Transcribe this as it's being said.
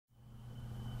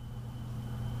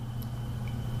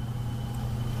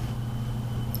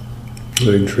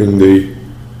entering the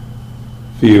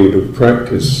field of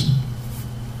practice.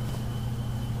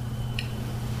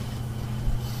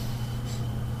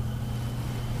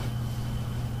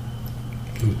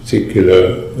 In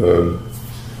particular,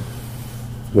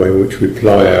 way in which we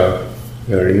apply our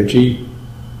energy.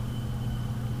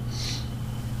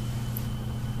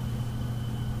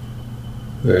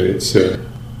 And it's a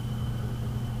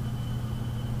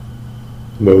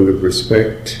mode of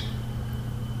respect.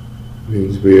 It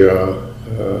means we are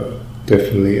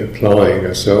definitely applying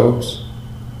ourselves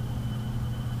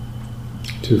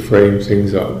to frame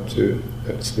things up.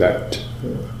 That's that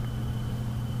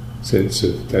sense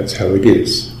of that's how it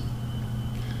is.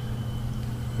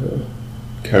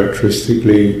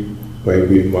 Characteristically, the way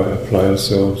we might apply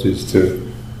ourselves is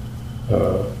to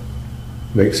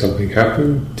make something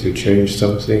happen, to change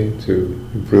something, to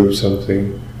improve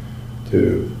something,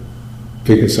 to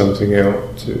figure something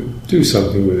out, to do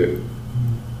something with it.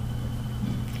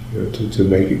 To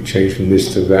make it change from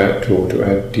this to that, or to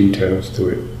add details to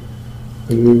it.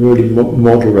 And we're really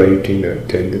moderating that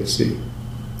tendency.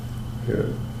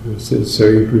 So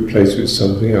you replace it with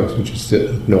something else, which is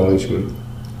the acknowledgement.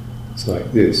 It's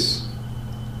like this.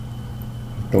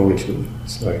 Acknowledgement.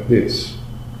 It's like this.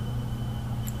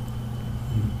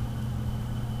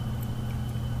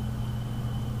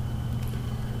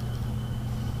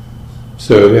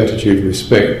 So the attitude of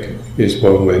respect is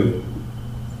one when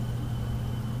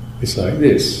it's like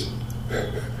this.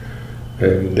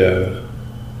 And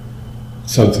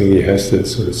something he has to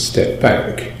sort of step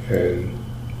back and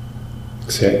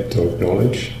accept or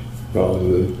acknowledge, rather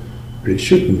than, but it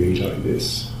shouldn't be like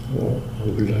this, or I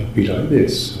would like to be like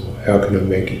this, or how can I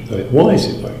make it like, why is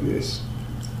it like this?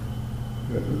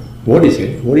 What is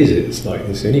it? What is it that's like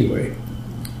this anyway?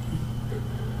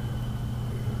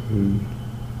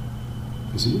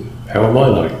 How am I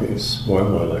like this? Why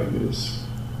am I like this?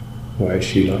 Why is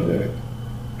she like that?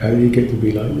 How do you get to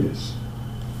be like this?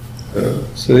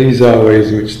 So these are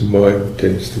ways in which the mind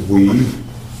tends to weave.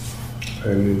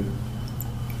 And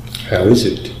how is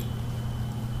it?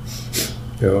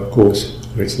 Now, of course,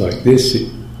 when it's like this,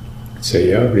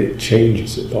 but it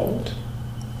changes a lot.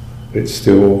 But it's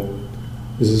still,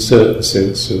 there's a certain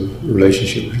sense of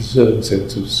relationship, there's a certain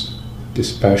sense of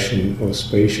dispassion or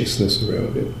spaciousness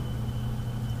around it.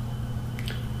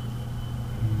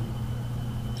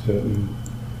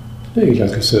 Maybe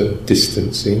like a certain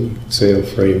distancing, say, of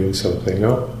framing something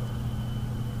up,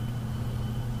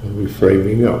 or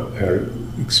reframing up our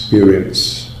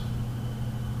experience.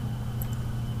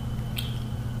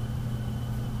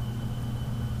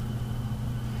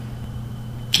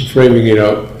 Framing it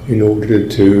up in order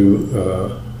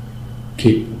to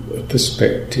keep a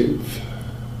perspective,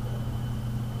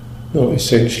 not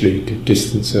essentially to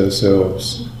distance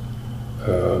ourselves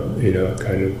in a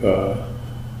kind of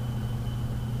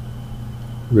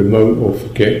remote or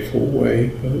forgetful way,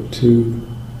 but to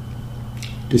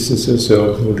distance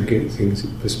ourselves in order to get things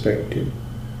in perspective.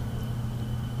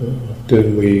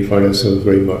 Often we find ourselves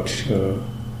very much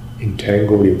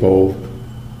entangled, involved,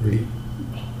 really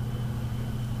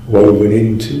woven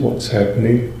into what's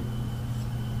happening.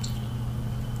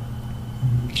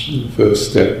 The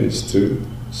first step is to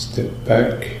step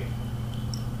back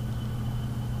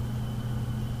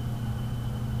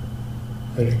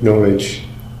and acknowledge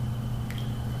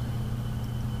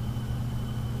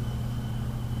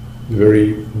the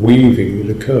very weaving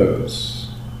that occurs.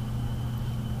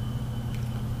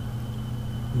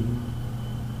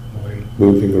 Mind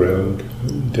moving around,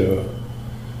 and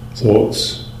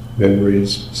thoughts,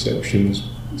 memories, perceptions,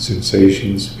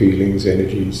 sensations, feelings,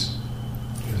 energies,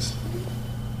 just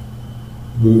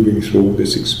moving through all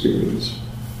this experience.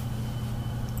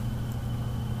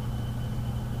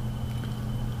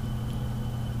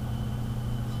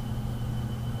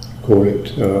 Call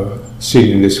it,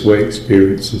 seen in this way,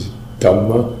 experience is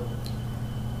Dhamma,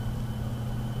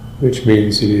 which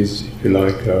means it is, if you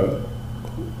like,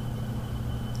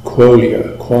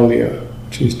 qualia,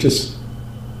 which is just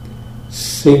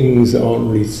things that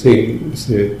aren't really things.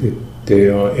 They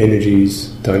are energies,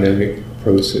 dynamic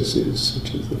processes,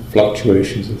 such as the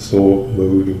fluctuations of thought,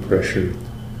 mood, impression.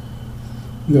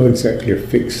 Not exactly a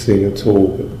fixed thing at all,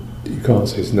 but you can't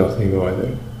say it's nothing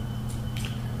either.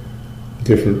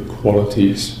 Different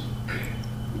qualities.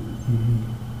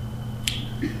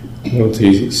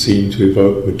 Qualities that seem to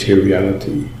evoke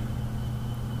materiality.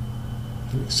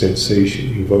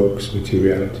 Sensation evokes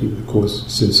materiality, but of course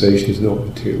sensation is not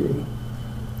material.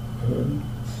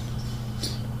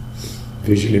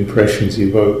 Visual impressions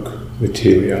evoke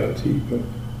materiality, but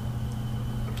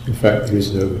in fact there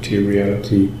is no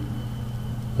materiality.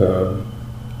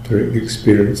 Direct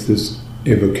experience, there's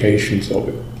evocations of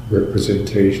it,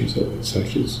 representations of it,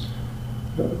 such as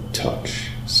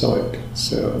touch, sight,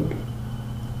 sound.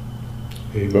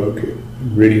 Evoke it.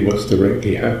 Really, what's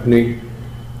directly happening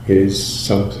is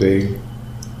something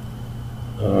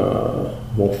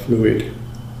more fluid.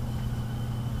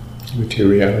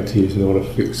 Materiality is not a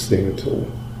fixed thing at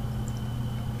all.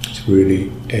 It's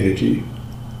really energy,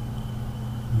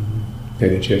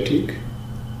 energetic,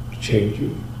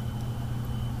 changing.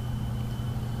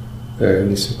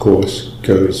 And this, of course,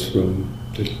 goes from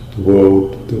the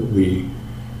world that we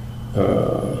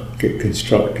get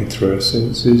constructed through our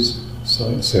senses,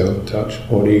 sight, sound, touch,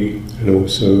 body, and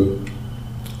also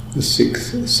the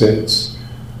sixth sense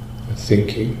of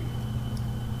thinking.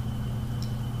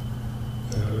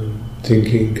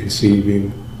 Thinking,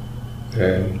 conceiving,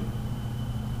 and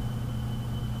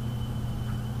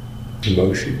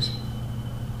emotions,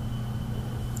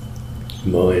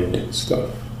 mind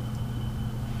stuff,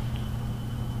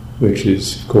 which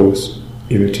is, of course,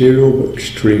 immaterial but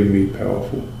extremely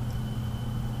powerful.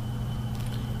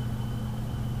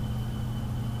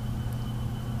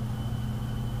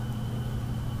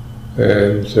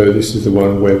 And so this is the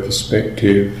one where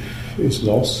perspective is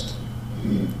lost.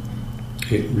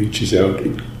 It reaches out,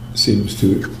 it seems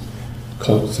to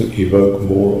constantly evoke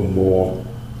more and more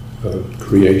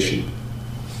creation,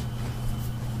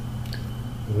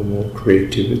 more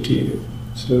creativity in it.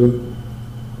 So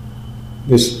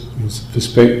this is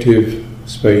perspective,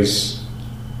 space,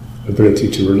 ability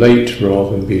to relate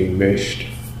rather than being meshed,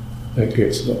 that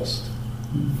gets lost.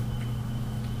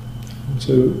 And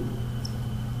so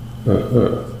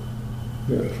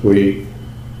if we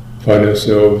find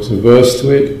ourselves averse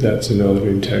to it, that's another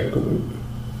entanglement.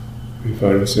 If we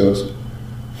find ourselves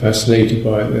fascinated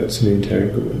by it, that's an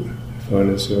entanglement. If we find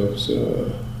ourselves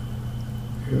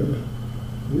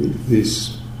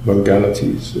these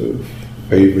modalities of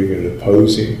favouring and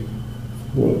opposing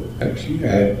will actually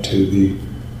add to the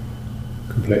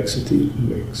complexity of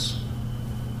the mix.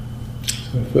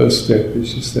 So the first step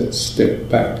is just that step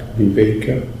back,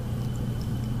 viveka,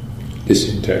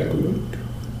 disentanglement.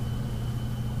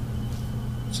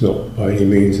 It's not by any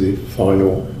means the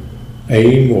final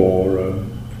aim,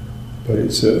 but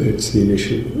it's the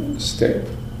initial step.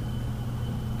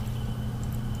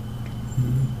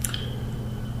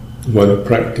 One who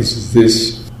practices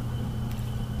this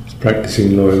is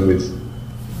practicing in line with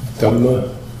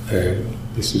Dhamma, and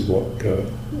this is what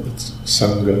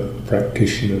Sangha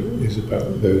practitioner is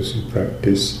about, those who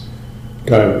practice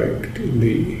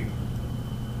directly.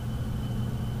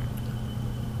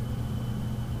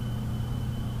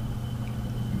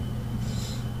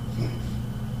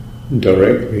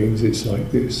 Direct means it's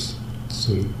like this.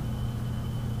 So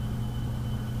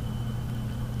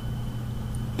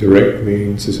direct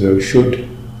means there's no should,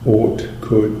 ought,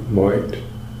 could, might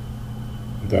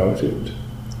about it.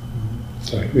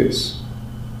 It's like this.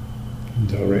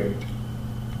 Direct.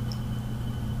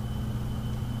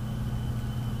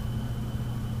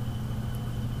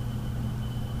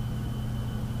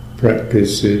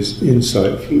 Practice is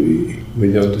insightfully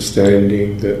with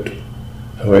understanding that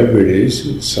however it is,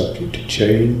 it's subject to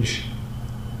change.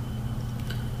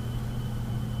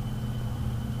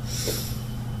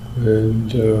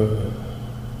 And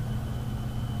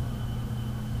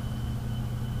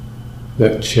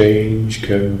that change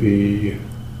can be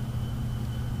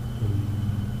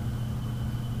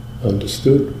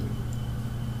understood.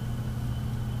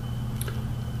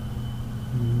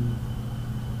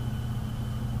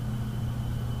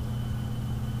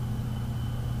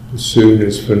 As soon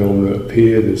as phenomena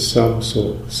appear, there's some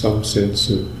sense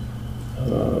of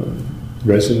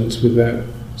resonance with that,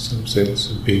 some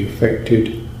sense of being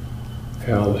affected.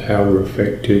 How we're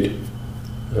affected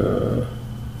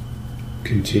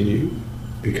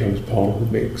becomes part of the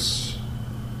mix.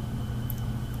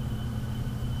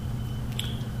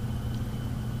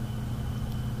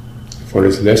 If one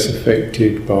is less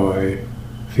affected by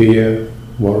fear,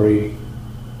 worry,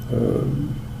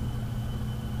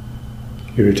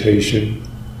 irritation,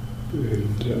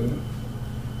 and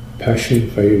passion,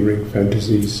 favouring,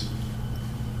 fantasies,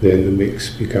 then the mix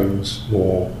becomes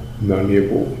more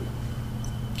malleable,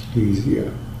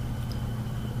 easier,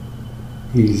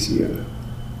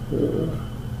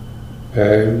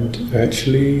 and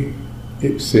actually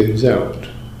it thins out.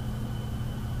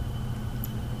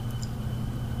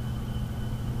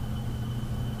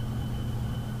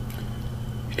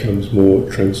 Becomes more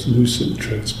translucent,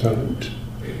 transparent.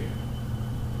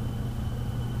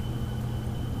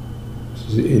 This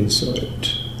is the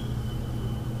insight.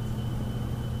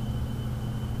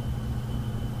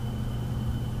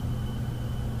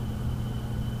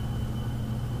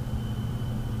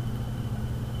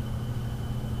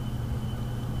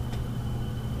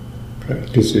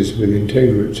 practices with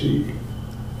integrity.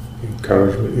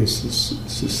 Encouragement is to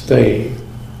sustain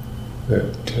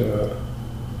that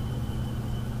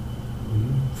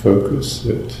focus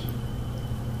that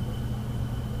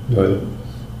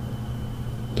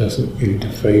doesn't get into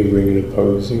favouring and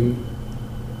opposing,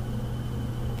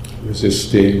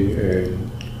 resisting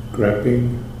and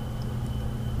grabbing,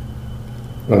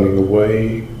 running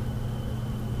away,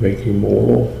 making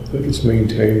more of, but just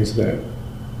maintains that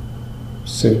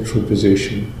central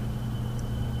position.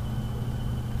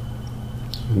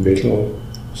 In the middle,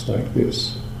 it's like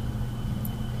this.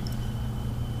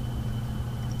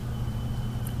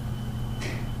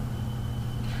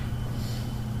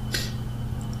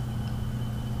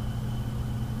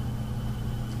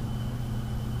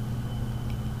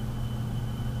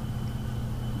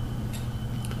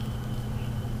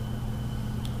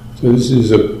 So this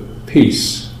is a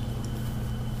piece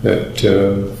that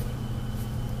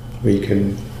we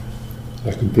can,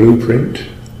 like a blueprint,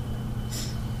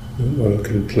 one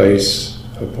can place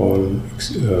upon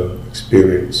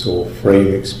experience or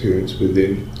frame experience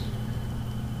within.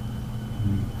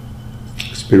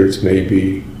 Experience may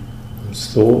be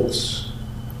thoughts,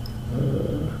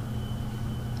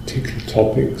 particular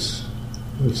topics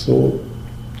of thought,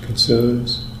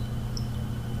 concerns,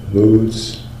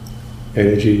 moods,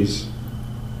 energies,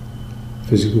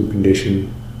 physical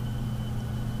condition.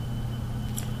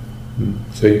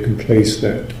 So you can place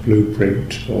that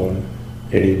blueprint on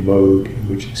any mode in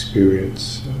which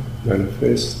experience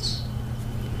manifests.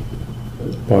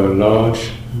 By and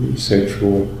large, the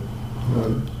central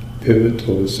pivot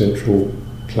or the central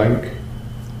plank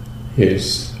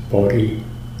is the body.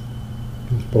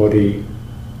 The body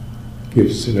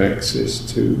gives an access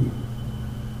to,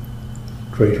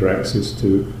 greater access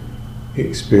to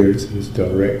experience that is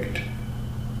direct,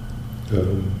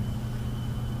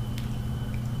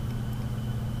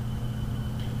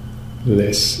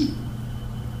 less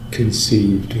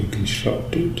conceived and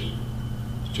constructed,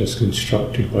 just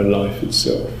constructed by life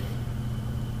itself.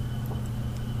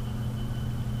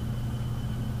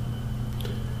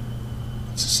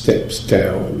 It's steps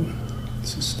down.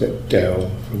 It's a step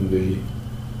down from the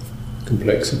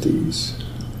complexities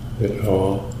that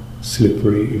are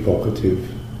slippery,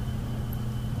 evocative,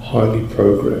 highly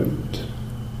programmed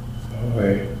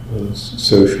by one's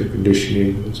social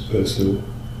conditioning, one's personal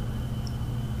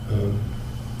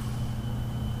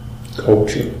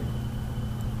culture.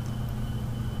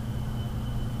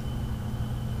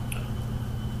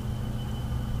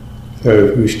 So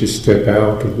if we wish to step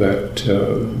out of that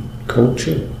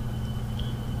culture,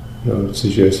 I would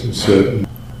suggest in certain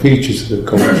features of the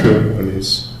culture, one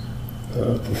is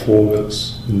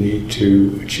performance, the need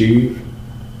to achieve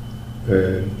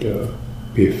and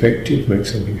be effective, make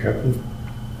something happen.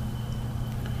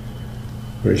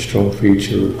 Very strong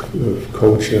feature of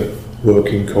culture,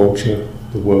 working culture,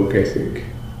 the work ethic.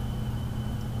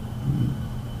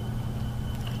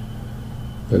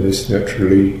 And this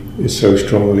naturally is so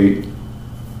strongly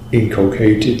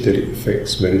inculcated that it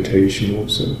affects meditation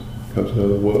also. Becomes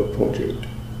another work project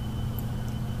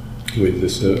with the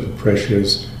certain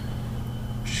pressures,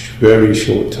 very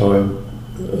short time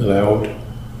allowed,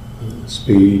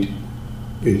 speed,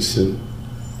 instant,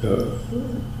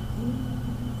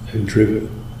 and driven.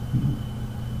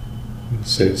 In the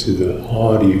sense of the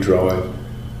harder you drive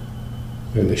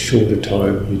and the shorter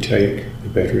time you take, the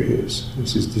better it is.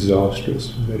 This is disastrous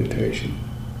for meditation.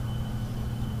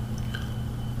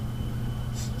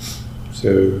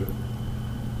 So,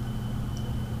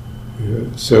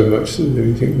 so much that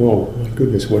you think, well, my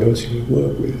goodness, what else can you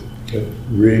work with?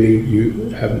 Really, you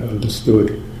haven't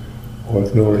understood or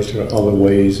acknowledged there are other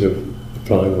ways of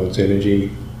applying one's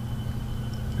energy.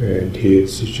 And here the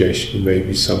suggestion may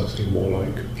be something more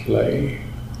like play,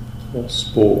 or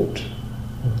sport,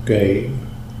 or game,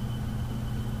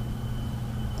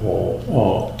 or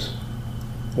art,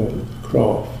 or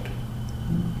craft,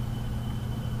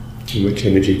 in which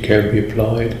energy can be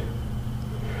applied,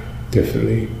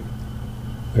 definitely,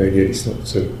 and yet it's not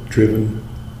so driven,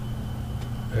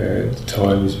 and the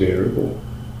time is variable.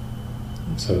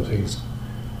 Some things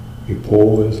you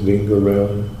pause, linger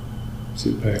around,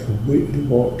 sit back and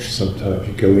watch. Sometimes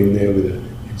you go in there with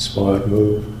an inspired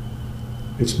move.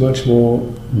 It's much more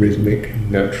rhythmic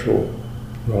and natural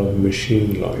rather than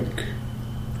machine-like.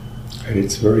 And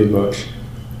it's very much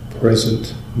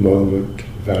present moment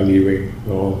valuing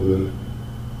rather than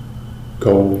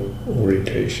goal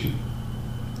orientation.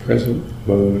 Present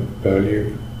moment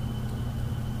value.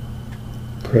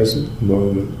 Present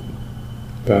moment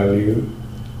value,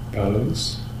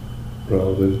 balance,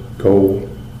 rather than goal,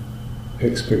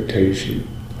 expectation,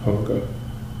 hunger.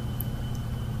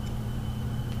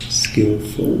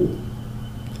 skillful.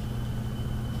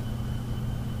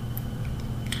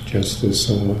 Just as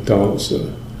a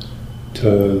dancer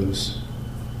turns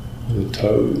on the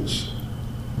toes,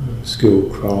 a skilled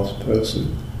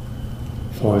craftsperson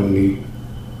finally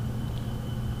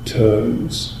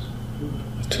turns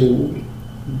a tool.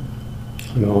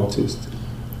 An artist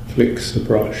flicks the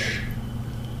brush,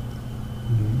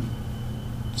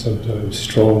 sometimes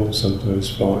strong, sometimes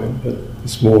fine, but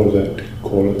it's more of that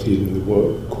quality than the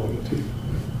work quality.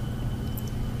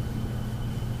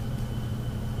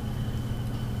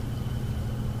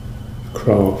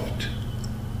 Craft,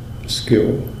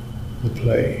 skill, the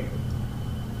play,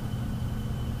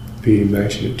 be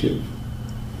imaginative,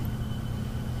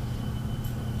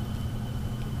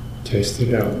 test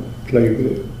it out, play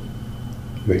with it,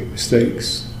 make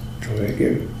mistakes, try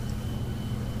again.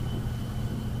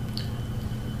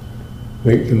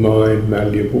 Make the mind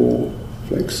malleable,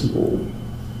 flexible,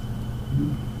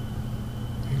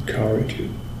 encourage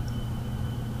it.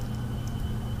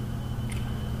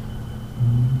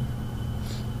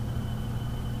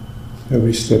 And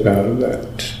we step out of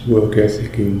that work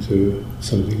ethic into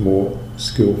something more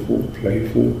skillful,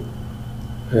 playful,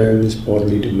 and this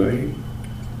bodily domain.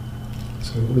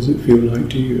 So what does it feel like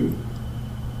to you?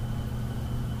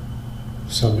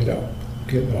 Sum it up.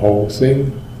 Get the whole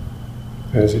thing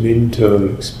as an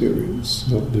internal experience,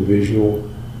 not the visual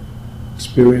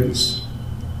experience.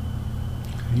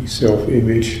 The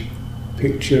self-image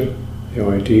picture, the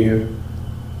idea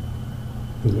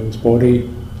of one's body,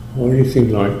 or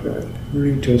anything like that.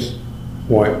 Really just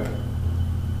wipe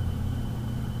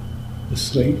the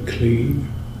slate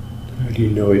clean. How do you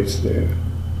know it's there?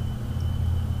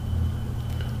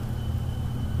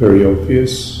 Very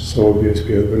obvious, so obvious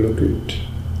we overlook it.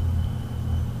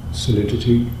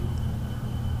 Solidity,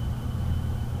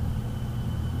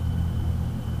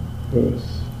 earth.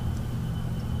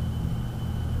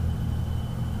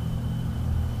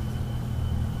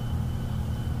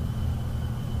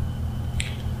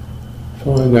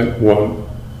 Find that one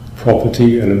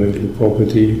property, elemental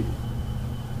property,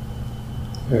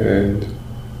 and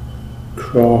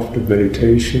craft of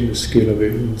meditation, the skill of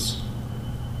it is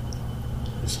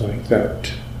like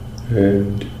that,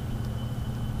 and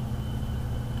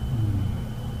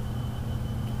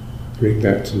bring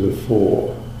that to the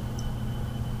fore,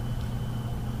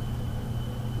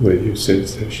 whether you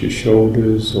sense that's your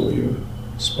shoulders or your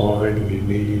spine or your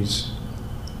knees,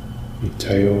 your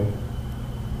tail.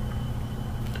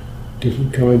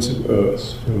 Different kinds of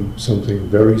earth, from something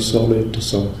very solid to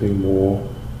something more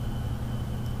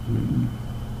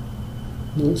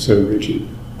not so rigid.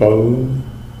 Bone,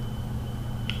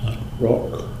 like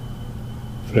rock,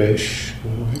 flesh,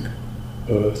 more like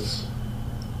earth.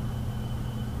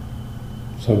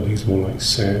 Something's more like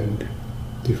sand,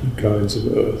 different kinds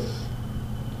of earth.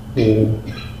 Or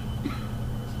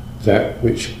that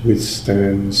which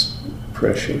withstands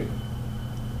pressure.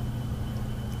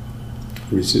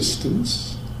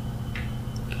 Resistance.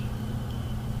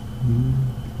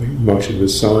 Much of the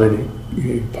sign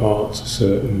imparts a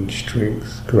certain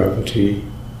strength, gravity,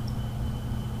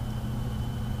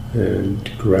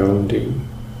 and grounding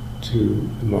to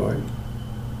the mind.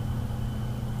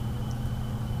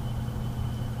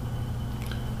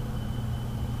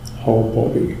 Whole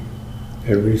body,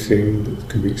 everything that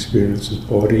can be experienced as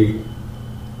body,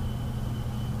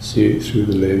 see it through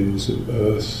the lens of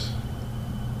earth.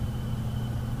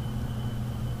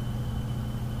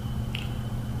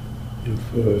 Your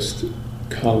first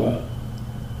colour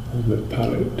on the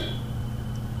palette.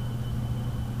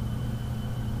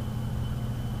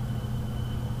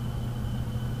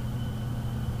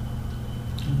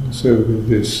 So with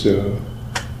this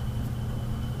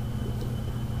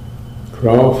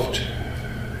craft,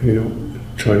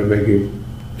 try to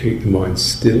keep the mind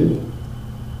still.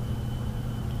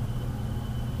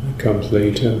 That comes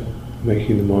later,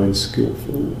 making the mind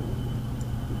skillful.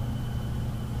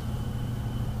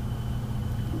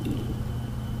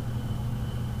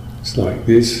 It's like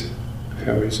this.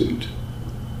 How is it?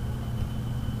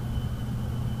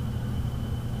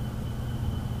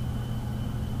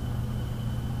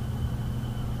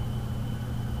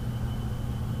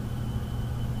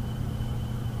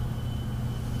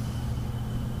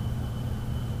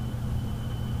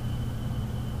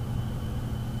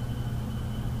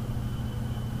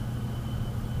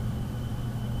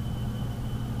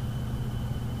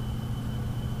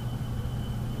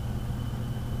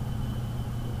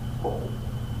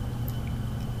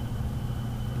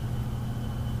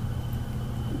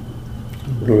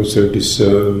 But also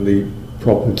discern the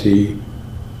property,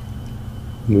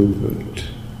 movement,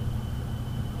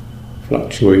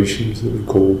 fluctuations that we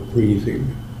call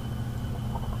breathing.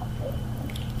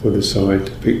 put aside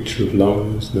the picture of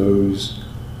lungs, nose,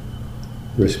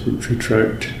 respiratory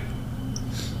tract,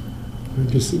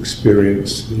 and just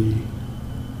experience the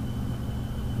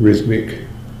rhythmic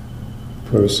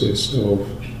process of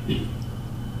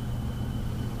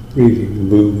breathing, the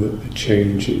movement that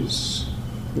changes,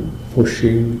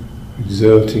 pushing,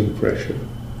 exerting pressure.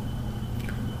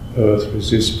 Earth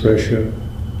resists pressure,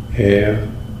 air,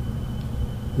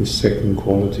 the second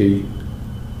quality,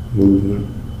 movement,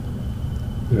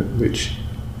 that which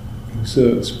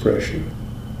exerts pressure.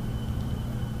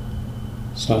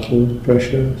 Subtle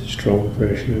pressure, strong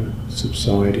pressure,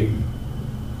 subsiding,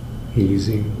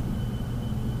 easing,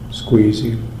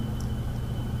 squeezing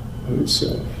of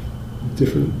itself.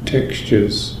 Different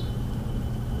textures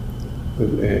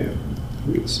of air.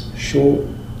 It's short,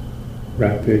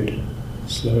 rapid,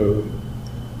 slow,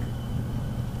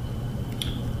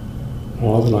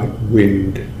 rather like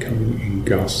wind coming in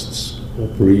gusts or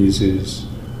breezes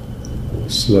or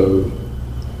slow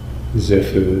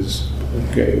zephyrs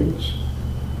or gales,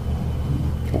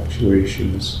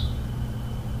 fluctuations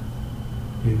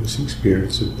in this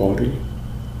experience of body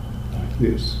like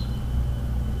this.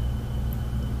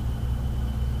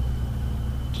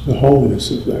 The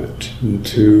wholeness of that, and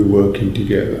two working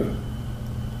together.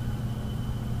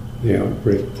 The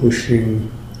out-breath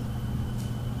pushing,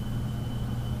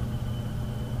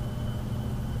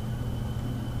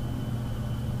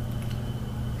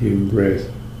 the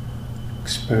in-breath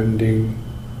expanding,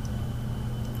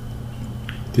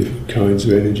 different kinds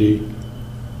of energy.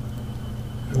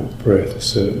 Out-breath, a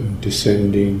certain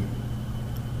descending,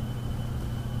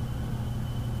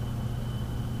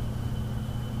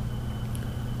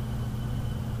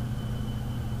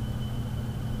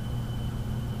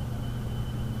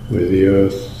 where the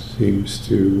earth seems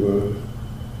to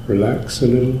relax a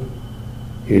little.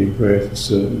 In-breath, a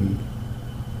certain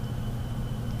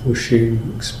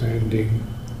pushing, expanding,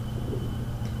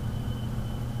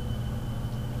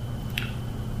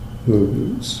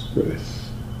 movements,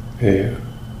 breath, air.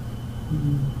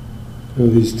 Now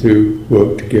these two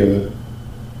work together.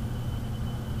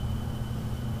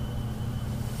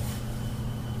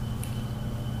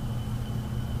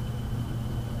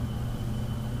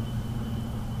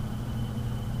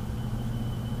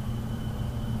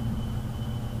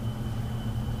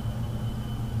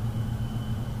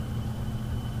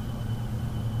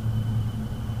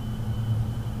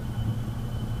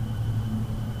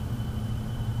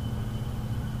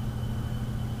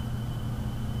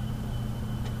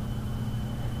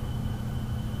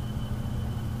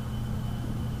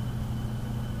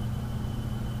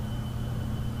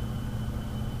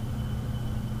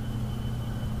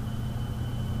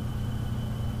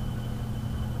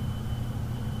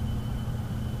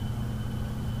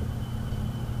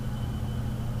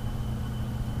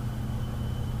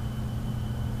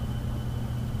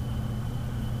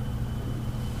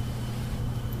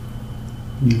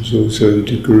 There's also the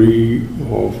degree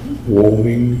of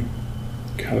warming,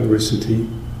 caloricity.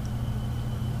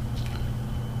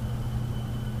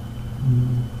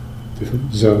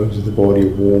 Different zones of the body,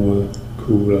 warmer,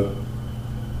 cooler.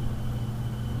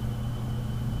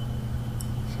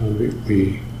 Some of it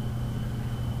we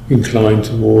incline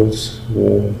towards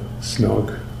warm,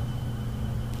 snug,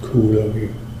 cooler, we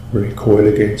recoil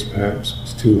against perhaps.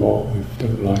 It's too hot, we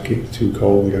don't like it. Too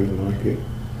cold, we don't like it.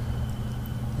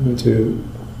 And to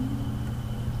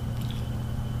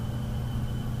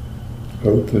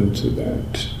open to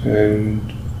that,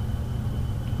 and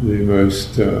the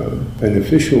most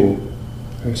beneficial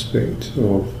aspect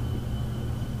of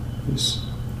this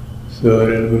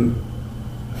third element,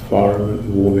 the fire element,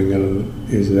 the warming element,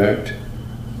 is that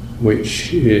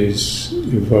which is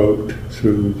evoked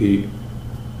through the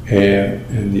air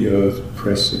and the earth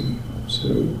pressing. So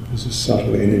there's a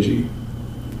subtle energy,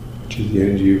 which is the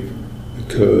energy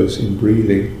that occurs in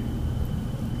breathing.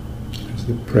 As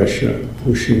the pressure,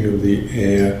 pushing of the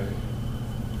air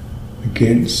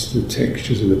against the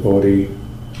textures of the body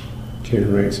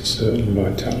generates a certain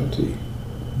vitality.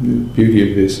 The beauty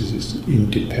of this is it's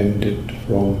independent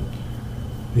from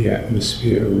the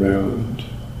atmosphere around,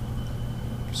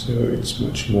 so it's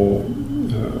much more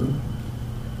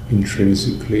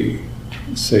intrinsically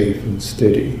safe and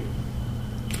steady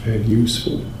and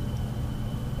useful.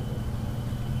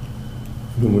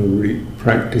 Normally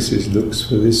practices looks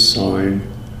for this sign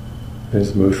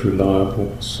as the most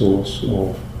reliable source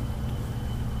of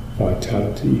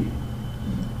vitality.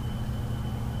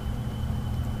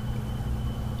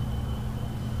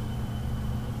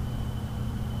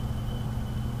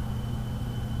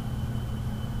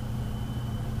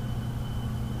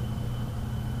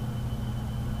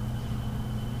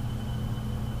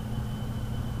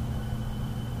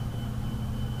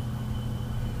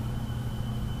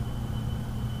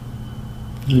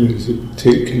 Is it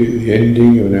particularly the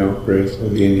ending of an out breath or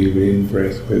the ending of an in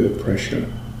breath where the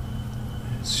pressure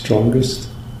is strongest?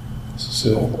 There's a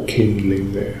certain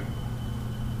kindling there.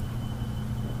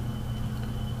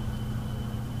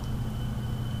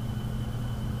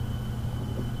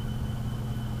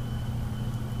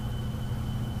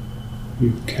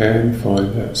 You can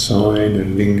find that sign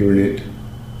and linger in it.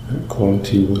 That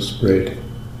quality will spread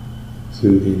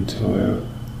through the entire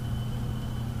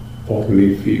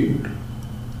bodily field.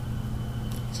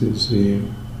 This is the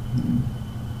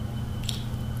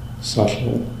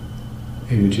subtle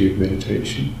energy of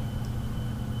meditation.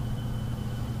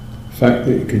 The fact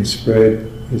that it can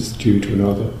spread is due to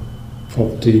another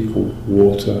property called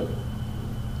water,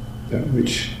 that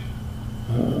which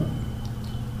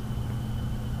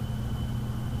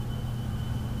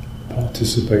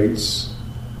participates,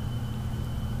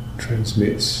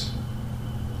 transmits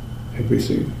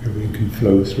everything. Everything can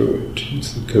flow through it.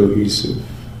 It's the cohesive.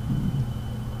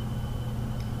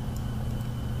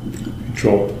 You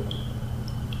drop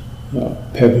a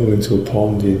pebble into a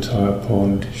pond, the entire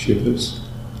pond shivers.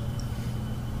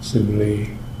 Similarly,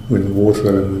 when the water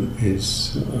element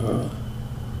is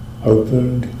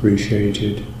opened,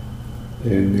 appreciated,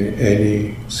 then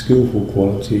any skillful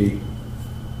quality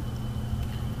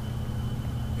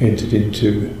entered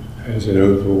into has an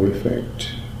overall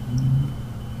effect.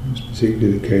 It's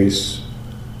particularly the case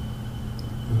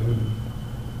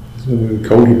when we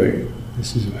cultivate.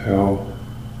 This is how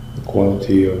the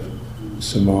quality of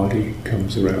samadhi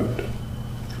comes around,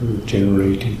 through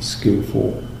generating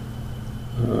skillful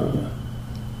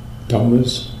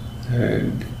dhammas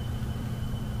and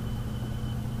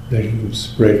letting them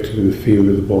spread through the field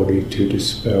of the body to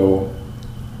dispel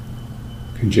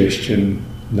congestion,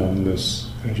 numbness,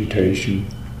 agitation,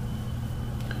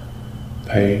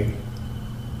 pain,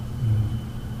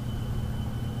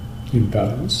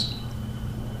 imbalance.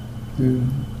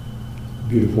 And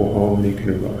beautiful harmony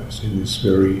can arise in this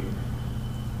very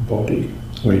body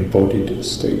or embodied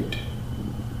state.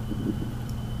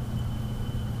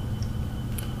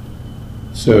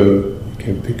 So you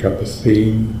can pick up a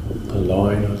theme, a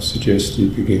line. I've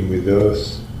suggested begin with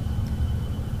earth,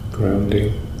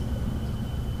 grounding,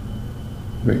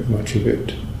 make much of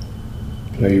it,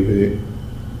 play with it,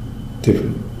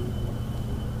 different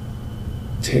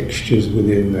textures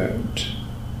within that.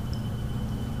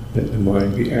 Let the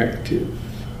mind be active.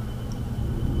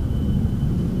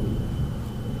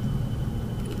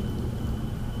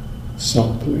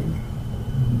 Sampling.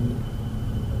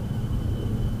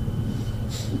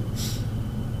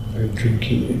 And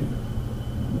drinking in.